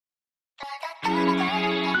If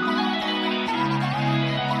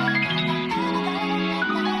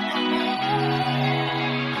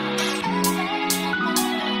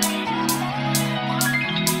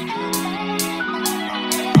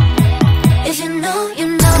you know, you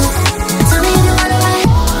know. Tell me if you wanna ride.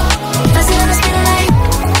 Pass it on the speed of light.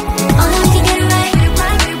 Only we can get it right.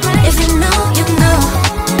 If you know, you know.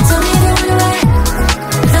 Tell me if you wanna ride.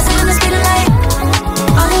 Pass it on the speed of light.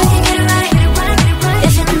 Only we can get it right.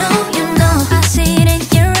 If you know, you know. I see it in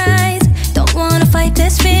your eyes. Don't wanna fight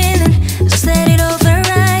this feeling. Just let it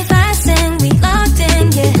override. Fast and we locked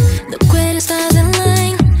in, yeah. Look where the stars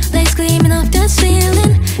align. Lights gleaming off the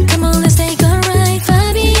ceiling. Come on, let's take a ride.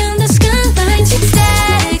 Far beyond the skylines.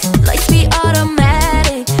 Static, lights be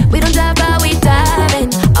automatic. We don't drive, but we diving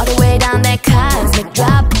all the way down that cosmic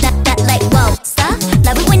drop. That like whoa, stop.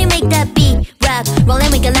 Love it when you make that beat rock.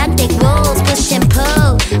 Rolling with galactic rules, push and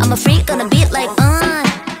pull. I'm a freak on a beat like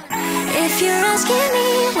If you're asking me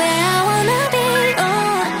where I wanna be,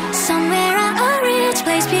 oh, somewhere out a rich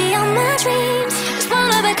place beyond my dreams. It's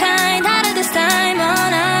one of a kind, out of this time, oh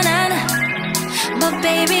na na na. But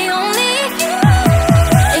baby, only if you know.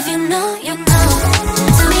 If you know, you know.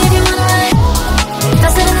 Tell me if you wanna ride.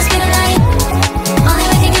 Pass it on the speed of light. Only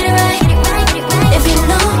we can get it right. If you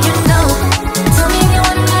know, you know. Tell me if you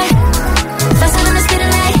wanna ride. Pass it on the speed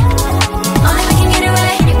of light. Only we can get it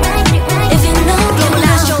right. If you know, you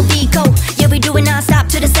know. Show yeah, we do it non-stop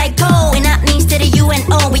to the psycho. And not needs to the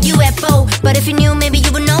UNO with UFO. But if you knew, maybe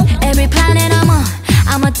you would know. Every planet I'm on,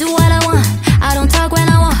 I'ma do what I want. I don't talk when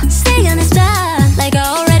I want. Stay on the spot like I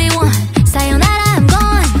already won. Sayonara, I'm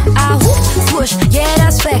gone. I whoop, swoosh, yeah,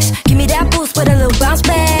 that's facts.